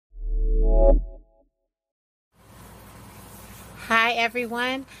Hi,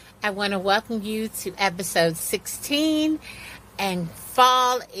 everyone. I want to welcome you to episode 16, and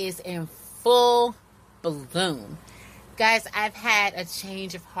fall is in full bloom. Guys, I've had a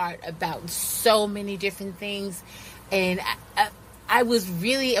change of heart about so many different things, and I was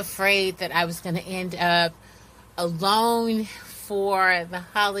really afraid that I was going to end up alone for the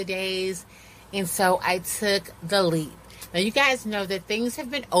holidays, and so I took the leap. Now, you guys know that things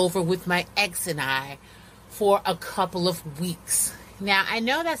have been over with my ex and I for a couple of weeks. Now, I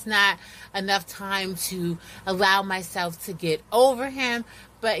know that's not enough time to allow myself to get over him,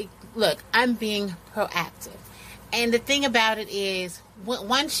 but look, I'm being proactive. And the thing about it is,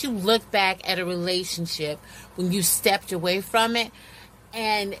 once you look back at a relationship, when you stepped away from it,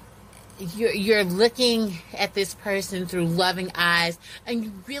 and you're looking at this person through loving eyes, and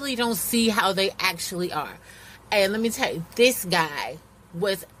you really don't see how they actually are. And let me tell you, this guy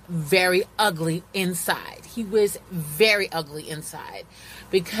was very ugly inside. He was very ugly inside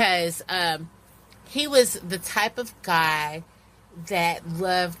because he was the type of guy that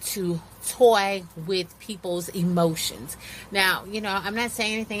loved to toy with people's emotions. Now, I'm not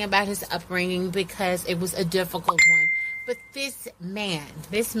saying anything about his upbringing because it was a difficult one. But this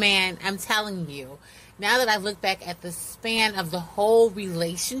man, I'm telling you, now that I look back at the span of the whole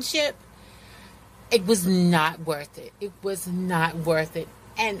relationship, it was not worth it. It was not worth it.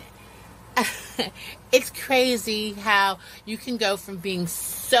 And it's crazy how you can go from being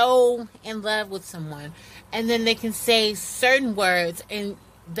so in love with someone and then they can say certain words and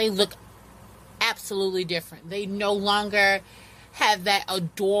they look absolutely different. They no longer have that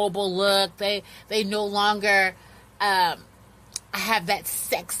adorable look. They no longer have that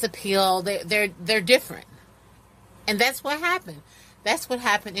sex appeal. They're different. And that's what happened. That's what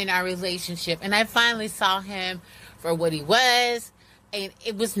happened in our relationship. And I finally saw him for what he was, and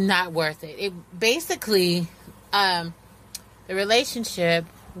it was not worth it. It basically, the relationship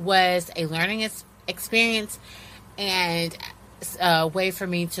was a learning experience and a way for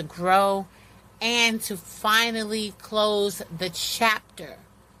me to grow and to finally close the chapter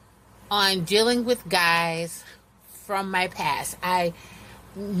on dealing with guys from my past. I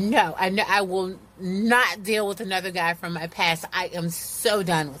know I will not deal with another guy from my past. I am so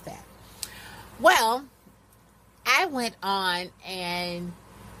done with that. Well, I went on and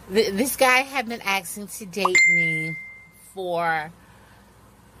this guy had been asking to date me for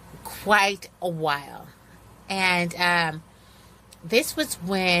quite a while. And this was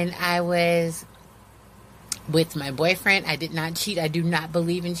when I was with my boyfriend. I did not cheat. I do not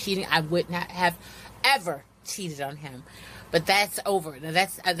believe in cheating. I would not have ever cheated on him. But that's over. Now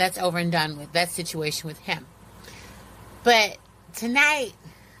that's over and done with that situation with him. But tonight,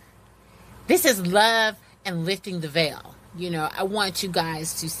 this is love and lifting the veil. I want you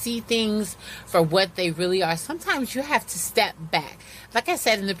guys to see things for what they really are. Sometimes you have to step back. Like I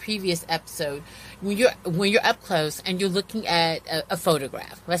said in the previous episode, when you're up close and you're looking at a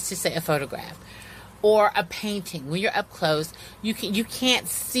photograph, let's just say a photograph, or a painting, when you're up close, you can't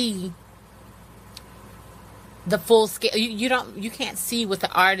see the full scale. You can't see what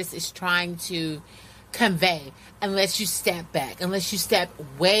the artist is trying to convey unless you step back, unless you step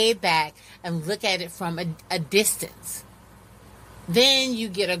way back and look at it from a distance. Then you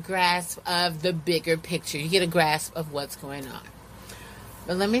get a grasp of the bigger picture. You get a grasp of what's going on.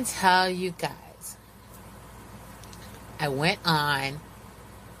 But let me tell you guys, I went on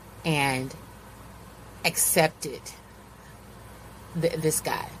and accepted this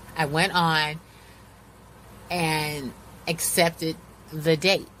guy. I went on and accepted the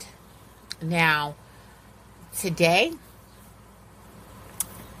date. Now, today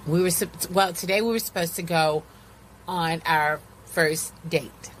we were supposed to go on our first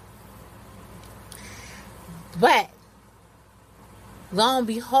date. But lo and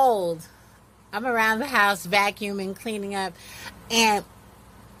behold, I'm around the house vacuuming, cleaning up, and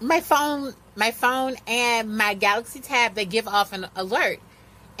my phone and my Galaxy Tab, they give off an alert,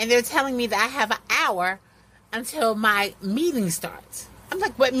 and they're telling me that I have an hour until my meeting starts. I'm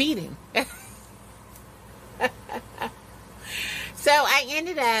like, what meeting? So I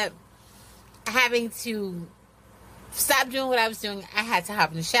ended up having to stop doing what I was doing. I had to hop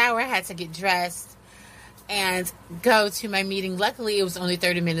in the shower. I had to get dressed and go to my meeting. Luckily, it was only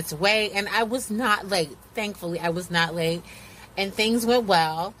 30 minutes away, and I was not late. Thankfully, I was not late, and things went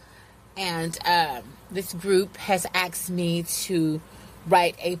well. And this group has asked me to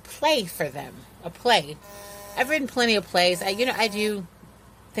write a play for them. A play. I've written plenty of plays. I do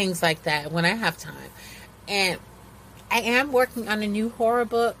things like that when I have time. And I am working on a new horror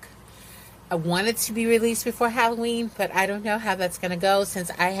book. I want it to be released before Halloween, but I don't know how that's going to go since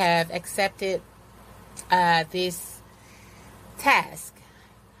I have accepted this task.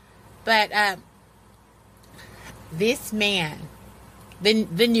 But this man,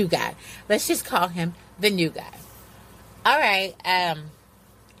 the new guy, let's just call him the new guy. All right,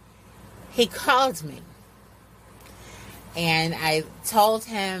 he called me, and I told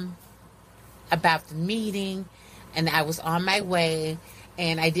him about the meeting, and I was on my way,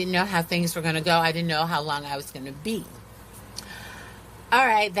 and I didn't know how things were going to go. I didn't know how long I was going to be. All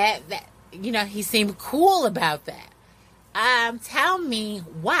right, that he seemed cool about that. Tell me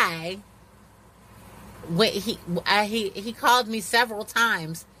why. When he called me several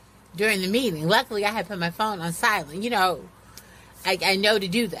times during the meeting. Luckily, I had put my phone on silent. I know to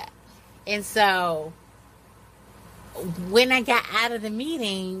do that. And so when I got out of the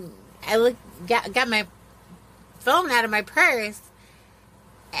meeting, I got my phone out of my purse,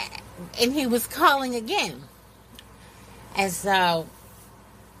 and he was calling again. And so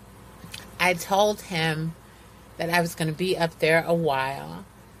I told him that I was going to be up there a while.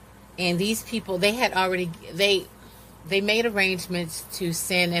 And these people, they had already, they made arrangements to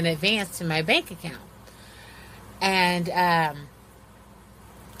send an advance to my bank account. And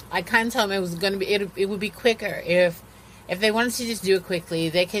I kind of told them it was going to be, it would be quicker if they wanted to just do it quickly,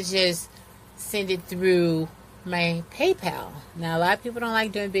 they could just send it through my PayPal. Now, a lot of people don't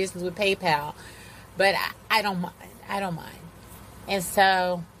like doing business with PayPal, but I don't mind. I don't mind. And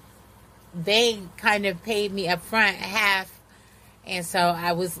so they kind of paid me up front half. And so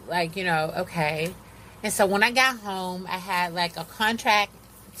I was like, okay. And so when I got home, I had like a contract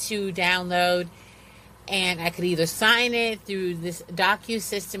to download, and I could either sign it through this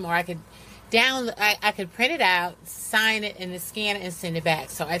DocuSystem, or I could I could print it out, sign it, and then scan it and send it back.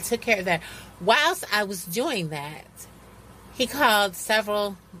 So I took care of that. Whilst I was doing that, he called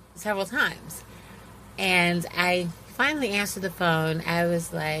several times, and I finally answered the phone. I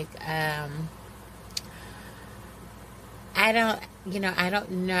was like, I don't know.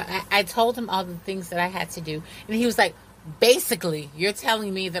 I told him all the things that I had to do. And he was like, basically, you're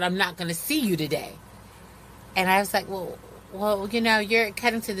telling me that I'm not going to see you today. And I was like, well, you're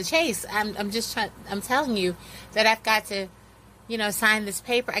cutting to the chase. I'm telling you that I've got to, sign this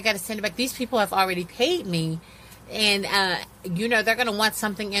paper. I got to send it back. These people have already paid me. And, they're going to want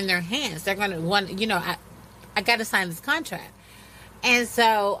something in their hands. They're going to want, I got to sign this contract. And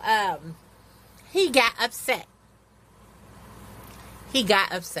so, he got upset.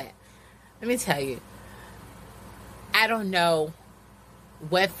 Let me tell you, I don't know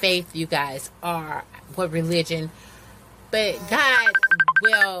what faith you guys are, what religion, but God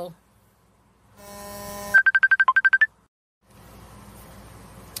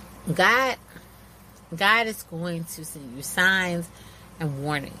is going to send you signs and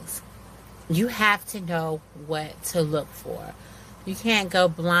warnings. You have to know what to look for. You can't go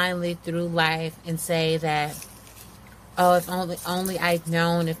blindly through life and say that, oh, if only I'd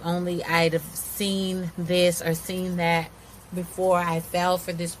known, if only I'd have seen this or seen that before I fell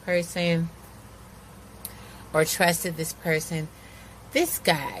for this person or trusted this person. This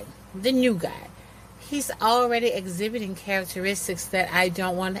guy, the new guy, he's already exhibiting characteristics that I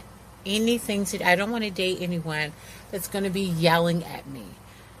don't want I don't want to date anyone that's going to be yelling at me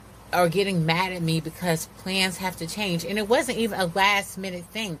or getting mad at me because plans have to change. And it wasn't even a last minute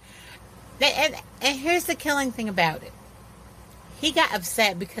thing. And here's the killing thing about it. He got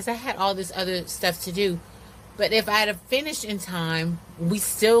upset because I had all this other stuff to do. But if I'd have finished in time, we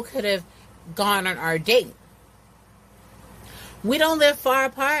still could have gone on our date. We don't live far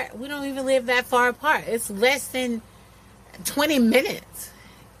apart. We don't even live that far apart. It's less than 20 minutes.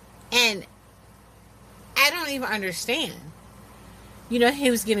 And I don't even understand.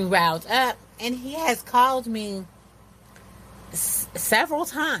 He was getting riled up. And he has called me several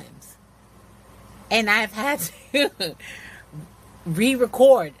times. And I've had to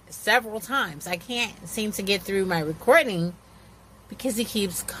re-record several times. I can't seem to get through my recording because he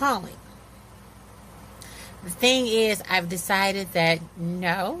keeps calling. The thing is, I've decided that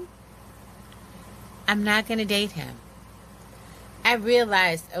no, I'm not going to date him. I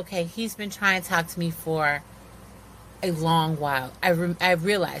realized, okay, he's been trying to talk to me for a long while. I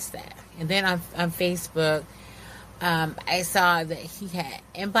realized that. And then on Facebook, I saw that he had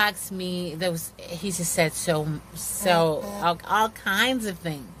inboxed me. He just said all kinds of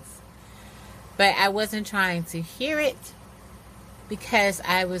things. But I wasn't trying to hear it because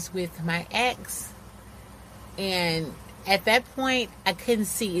I was with my ex. And at that point, I couldn't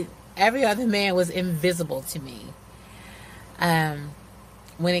see it. Every other man was invisible to me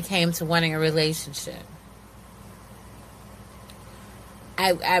when it came to wanting a relationship.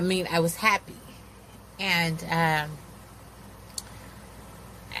 I was happy. And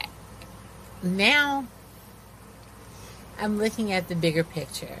now I'm looking at the bigger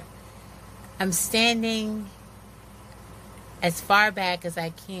picture. I'm standing as far back as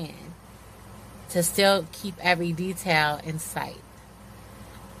I can to still keep every detail in sight.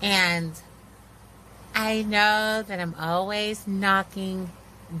 And I know that I'm always knocking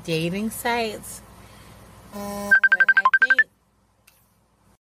dating sites, but I think,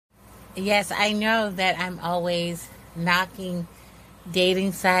 yes, I know that I'm always knocking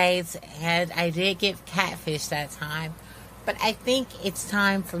dating sites, and I did get catfish that time, but I think it's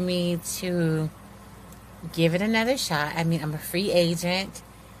time for me to give it another shot. I mean, I'm a free agent,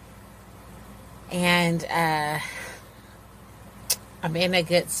 and I'm in a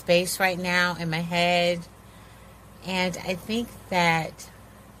good space right now in my head, and I think that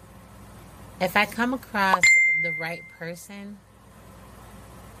if I come across the right person,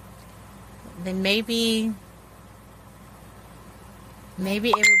 then maybe it would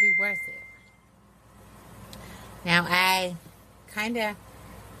be worth it. Now, I kind of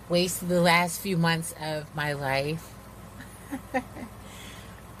wasted the last few months of my life,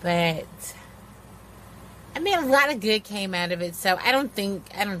 but I mean, a lot of good came out of it, so I don't think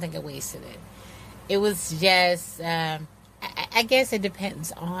I wasted it. It was just, I guess it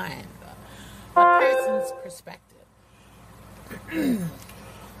depends on a person's perspective.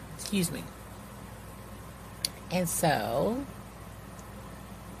 Excuse me. And so,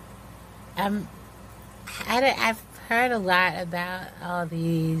 I've heard a lot about all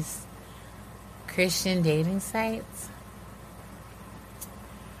these Christian dating sites,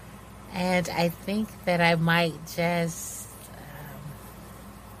 and I think that I might just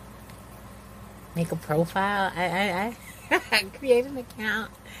make a profile. I create an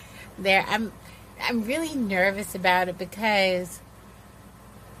account there. I'm really nervous about it because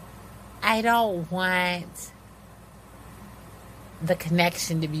I don't want the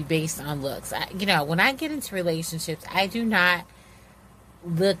connection to be based on looks. When I get into relationships, I do not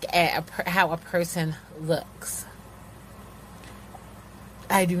look at how a person looks.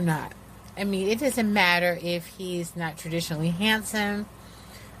 I do not. I mean, it doesn't matter if he's not traditionally handsome.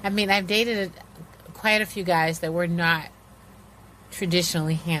 I mean, I've dated quite a few guys that were not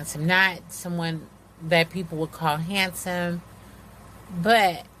traditionally handsome, not someone that people would call handsome,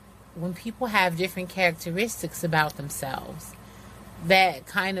 but when people have different characteristics about themselves, that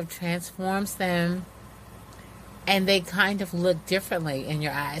kind of transforms them, and they kind of look differently in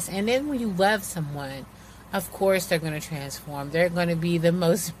your eyes. And then when you love someone, of course they're going to transform. They're going to be the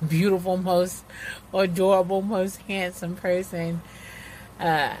most beautiful, most adorable, most handsome person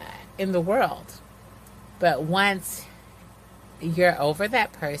in the world. But once you're over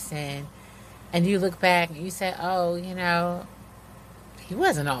that person and you look back and you say, oh, he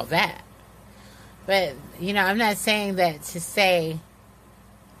wasn't all that. But, I'm not saying that to say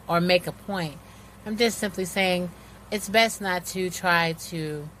or make a point. I'm just simply saying it's best not to try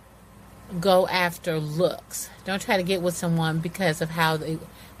to go after looks. Don't try to get with someone because of how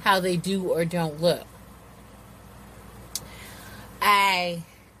they do or don't look. I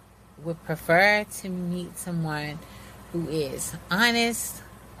would prefer to meet someone who is honest,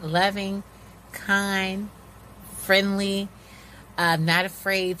 loving, kind, friendly, not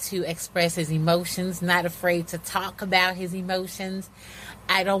afraid to express his emotions, not afraid to talk about his emotions.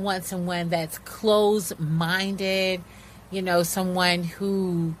 I don't want someone that's closed-minded, someone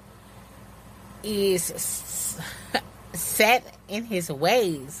who is set in his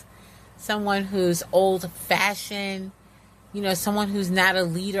ways, someone who's old-fashioned, someone who's not a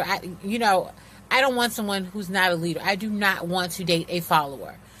leader. I don't want someone who's not a leader. I do not want to date a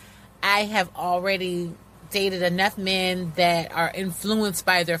follower. I have already dated enough men that are influenced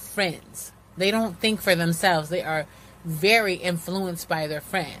by their friends. They don't think for themselves. They are very influenced by their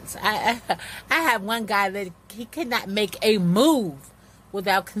friends. I have one guy that he could not make a move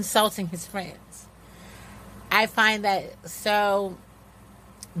without consulting his friends. I find that so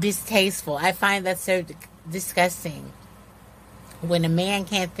distasteful. I find that so disgusting when a man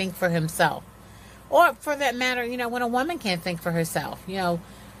can't think for himself. Or for that matter, when a woman can't think for herself.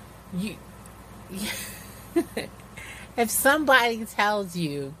 If somebody tells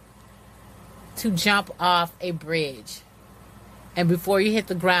you to jump off a bridge and before you hit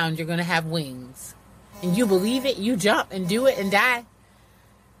the ground you're going to have wings, and you believe it, you jump and do it and die,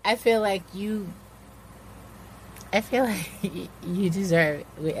 I feel like you deserve it,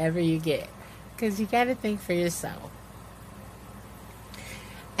 whatever you get, because you got to think for yourself.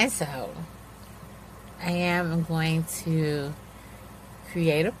 And so I am going to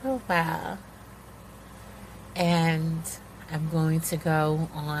create a profile, and I'm going to go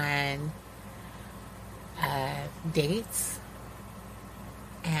on dates,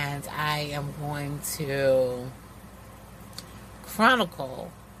 and I am going to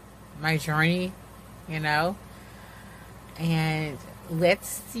chronicle my journey, you know, and let's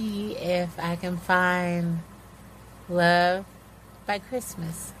see if I can find love by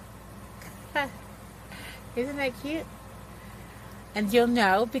Christmas. Isn't that cute? And you'll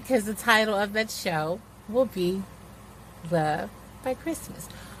know because the title of that show will be Love by Christmas.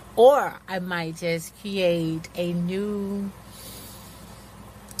 Or I might just create a new,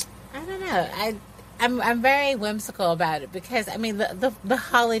 I don't know. I'm very whimsical about it because I mean the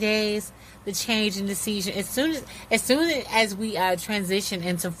holidays, the change in the season. As soon as we transition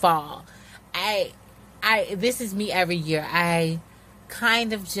into fall, I this is me every year. I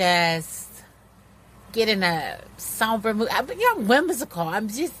kind of just get in a somber mood. I'm whimsical. I'm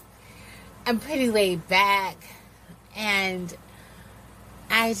pretty laid back, and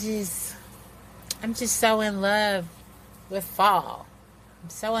I'm just so in love with fall. I'm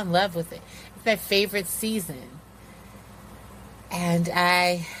so in love with it. It's my favorite season. And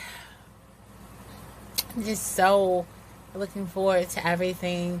I'm just so looking forward to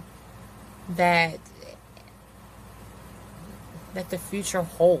everything that the future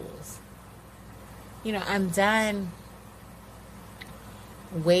holds. You know, I'm done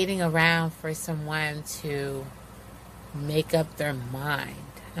waiting around for someone to make up their mind.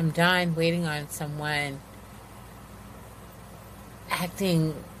 I'm done waiting on someone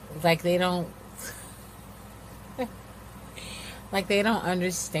acting like they don't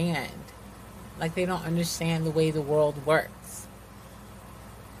understand. Like they don't understand the way the world works.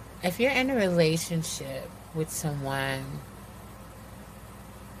 If you're in a relationship with someone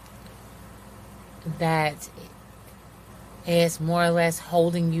that is more or less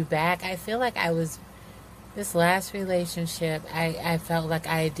holding you back, I feel like this last relationship, I felt like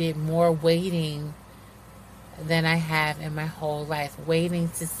I did more waiting than I have in my whole life. Waiting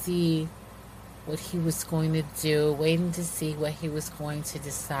to see what he was going to do. Waiting to see what he was going to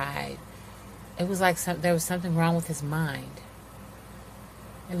decide. It was like there was something wrong with his mind.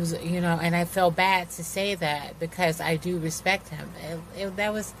 It was, and I felt bad to say that because I do respect him.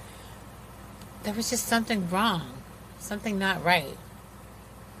 There was just something wrong. Something not right.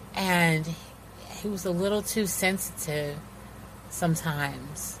 And he was a little too sensitive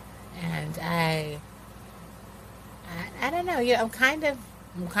sometimes. And I don't know. I'm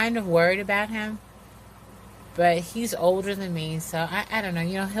kind of worried about him. But he's older than me, so I don't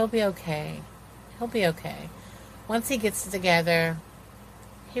know. He'll be okay. He'll be okay. Once he gets it together,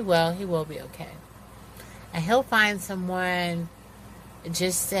 he will be okay. And he'll find someone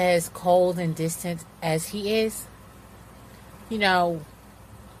just as cold and distant as he is.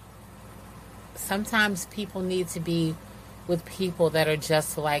 Sometimes people need to be with people that are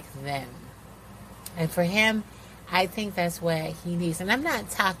just like them. And for him, I think that's what he needs. And I'm not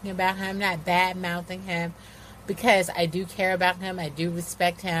talking about him, I'm not bad-mouthing him, because I do care about him, I do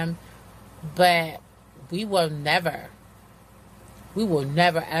respect him, but we will never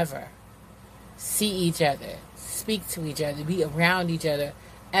ever see each other, speak to each other, be around each other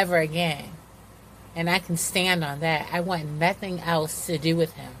ever again. And I can stand on that. I want nothing else to do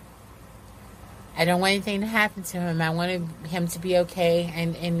with him. I don't want anything to happen to him. I want him to be okay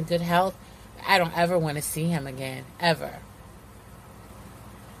and in good health. I don't ever want to see him again. Ever.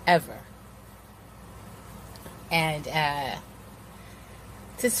 Ever. And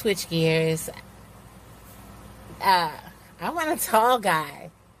to switch gears, I want a tall guy.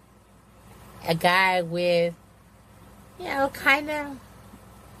 A guy with, kind of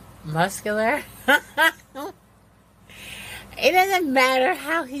muscular. It doesn't matter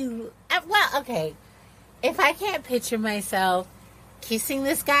how okay. If I can't picture myself kissing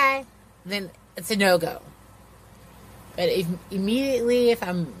this guy, then it's a no-go. But if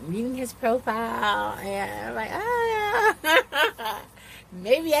I'm reading his profile and I'm like, oh yeah,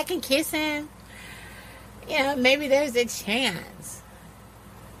 maybe I can kiss him. Maybe there's a chance.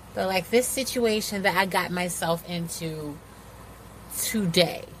 But like this situation that I got myself into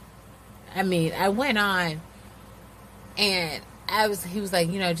today, I went on and he was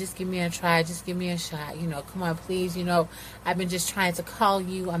like, just give me a try, just give me a shot, come on, please, I've been just trying to call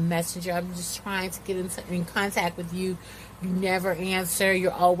you on Messenger, I'm just trying to get in contact with you, you never answer,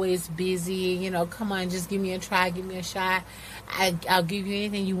 you're always busy, come on, just give me a try, give me a shot, I'll give you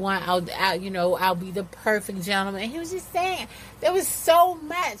anything you want, I'll be the perfect gentleman. And he was just saying, there was so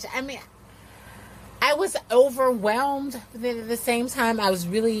much, I was overwhelmed, but then at the same time, I was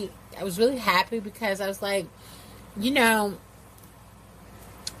really happy because I was like,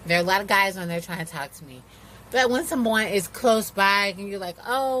 there are a lot of guys on there trying to talk to me. But when someone is close by and you're like,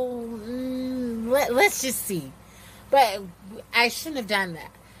 let's just see. But I shouldn't have done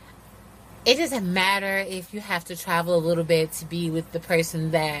that. it doesn't matter if you have to travel a little bit to be with the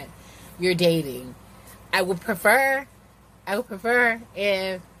person that you're dating. I would prefer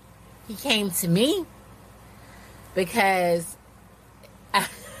if he came to me, because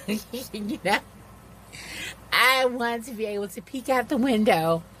you know, I want to be able to peek out the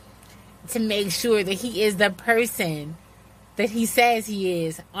window to make sure that he is the person that he says he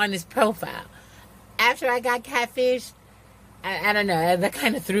is on his profile. After I got catfished, I don't know, that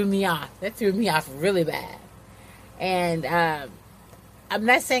kind of threw me off. That threw me off really bad. And I'm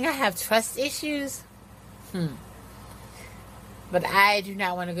not saying I have trust issues, but I do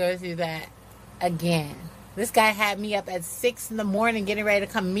not want to go through that again. This guy had me up at 6 in the morning getting ready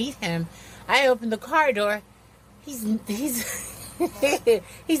to come meet him. I opened the car door. He's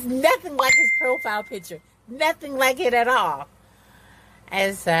he's nothing like his profile picture. Nothing like it at all.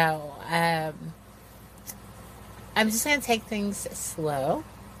 And so, I'm just going to take things slow.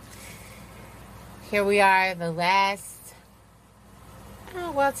 Here we are, the last...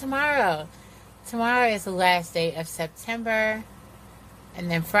 Oh, well, tomorrow. Tomorrow is the last day of September.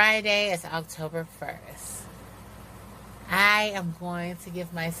 And then Friday is October 1st. I am going to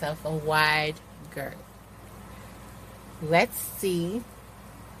give myself a wide girth. Let's see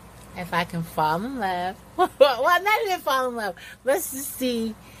if I can fall in love. Well, not even fall in love. Let's just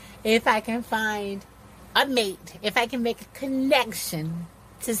see if I can find a mate. If I can make a connection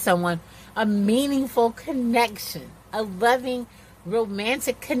to someone. A meaningful connection. A loving,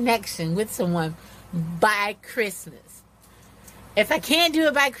 romantic connection with someone by Christmas. If I can't do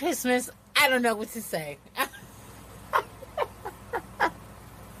it by Christmas, I don't know what to say.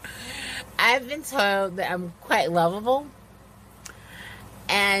 I've been told that I'm quite lovable.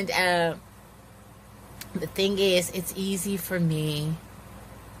 And the thing is, it's easy for me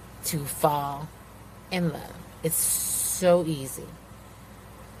to fall in love. It's so easy.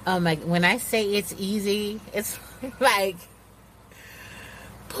 When I say it's easy, it's like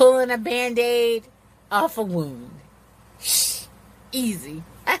pulling a Band-Aid off a wound. Easy.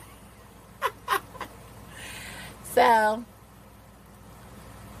 So,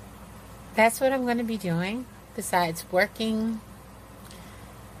 that's what I'm going to be doing, besides working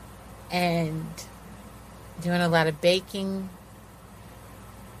and doing a lot of baking.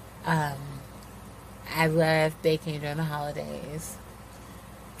 I love baking during the holidays.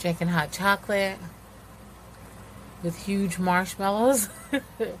 Drinking hot chocolate with huge marshmallows.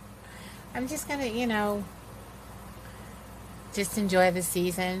 I'm just going to, just enjoy the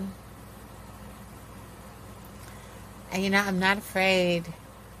season. And, I'm not afraid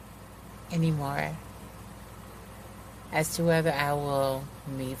anymore as to whether I will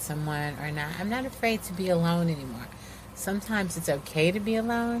meet someone or not. I'm not afraid to be alone anymore. Sometimes it's okay to be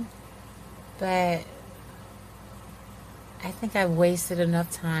alone, but I think I've wasted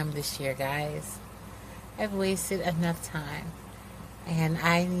enough time this year, guys. I've wasted enough time. And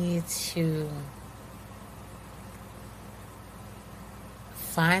I need to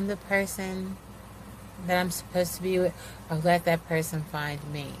find the person that I'm supposed to be with, or let that person find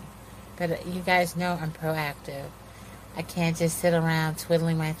me. But you guys know I'm proactive. I can't just sit around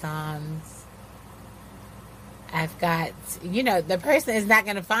twiddling my thumbs. I've got, the person is not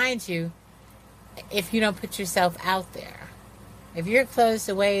going to find you if you don't put yourself out there. If you're closed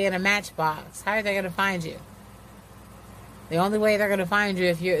away in a matchbox, how are they going to find you? The only way they're going to find you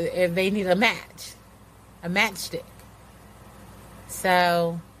if they need a matchstick.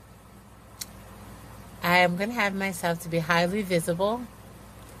 So, I am going to have myself to be highly visible.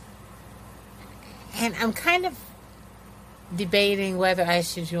 And I'm kind of debating whether I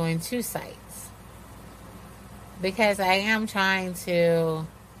should join 2 sites. Because I am trying to,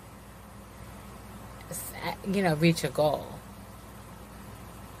 reach a goal.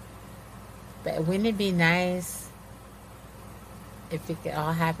 But wouldn't it be nice if it could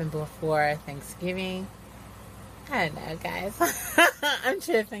all happen before Thanksgiving? I don't know, guys. I'm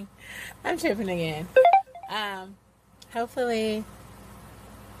tripping again. Hopefully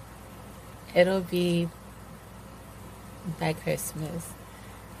it'll be by Christmas.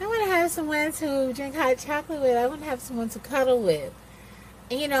 I want to have someone to drink hot chocolate with. I want to have someone to cuddle with.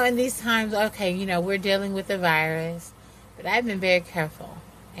 And, in these times, okay, we're dealing with the virus, but I've been very careful.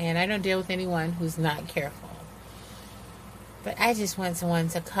 And I don't deal with anyone who's not careful. But I just want someone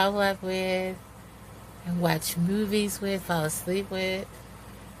to cuddle up with and watch movies with, fall asleep with.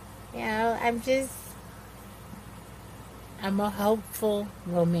 I'm a hopeful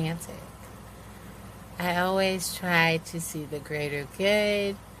romantic. I always try to see the greater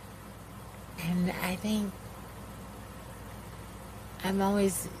good. And I think I'm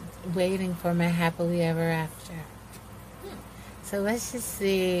always waiting for my happily ever after. So let's just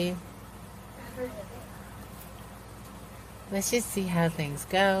see let's just see how things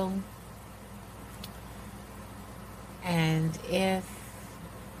go. And if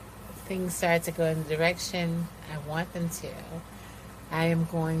things start to go in the direction I want them to, I am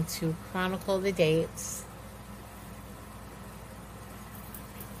going to chronicle the dates.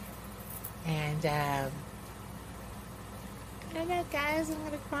 And I don't know, guys, I'm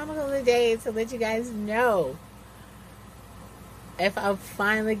going to chronicle the dates to let you guys know if I'll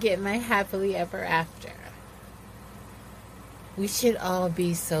finally get my happily ever after. We should all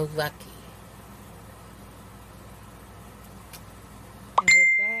be so lucky. And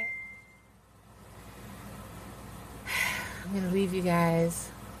with that, I'm going to leave you guys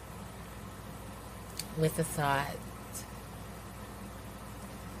with a thought.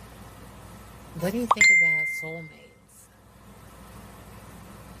 What do you think about soulmates?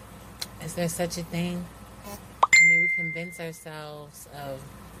 Is there such a thing? I mean, we convince ourselves of,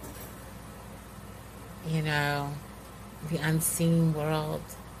 the unseen world,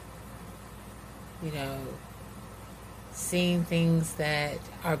 seeing things that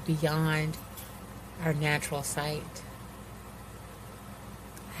are beyond our natural sight.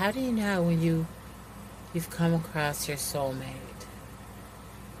 How do you know when you've come across your soulmate?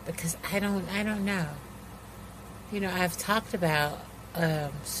 Because I don't know. I've talked about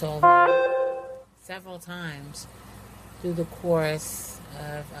soulmate several times through the course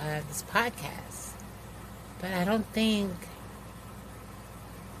of this podcast, but I don't think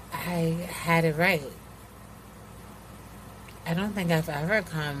I had it right. I don't think I've ever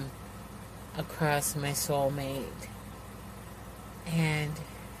come across my soulmate, and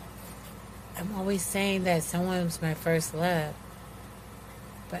I'm always saying that someone's my first love,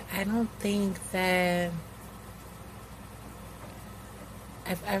 but I don't think that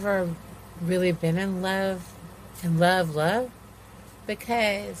I've ever really been in love,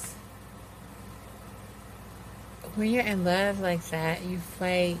 because when you're in love like that, you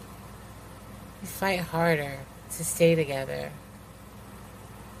fight harder to stay together.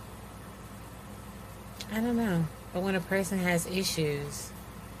 I don't know, but when a person has issues,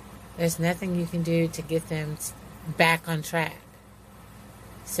 there's nothing you can do to get them back on track,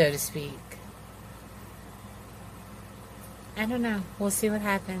 so to speak. I don't know. We'll see what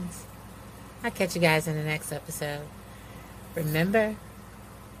happens. I'll catch you guys in the next episode. Remember,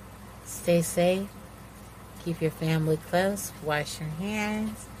 stay safe. Keep your family close. Wash your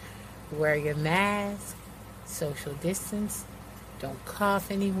hands. Wear your mask. Social distance. Don't cough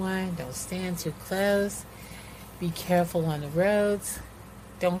anyone. Don't stand too close. Be careful on the roads.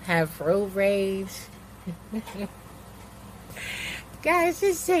 Don't have road rage. Guys,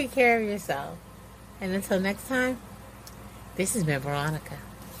 just take care of yourself. And until next time, this has been Veronica.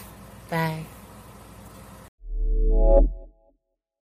 Bye.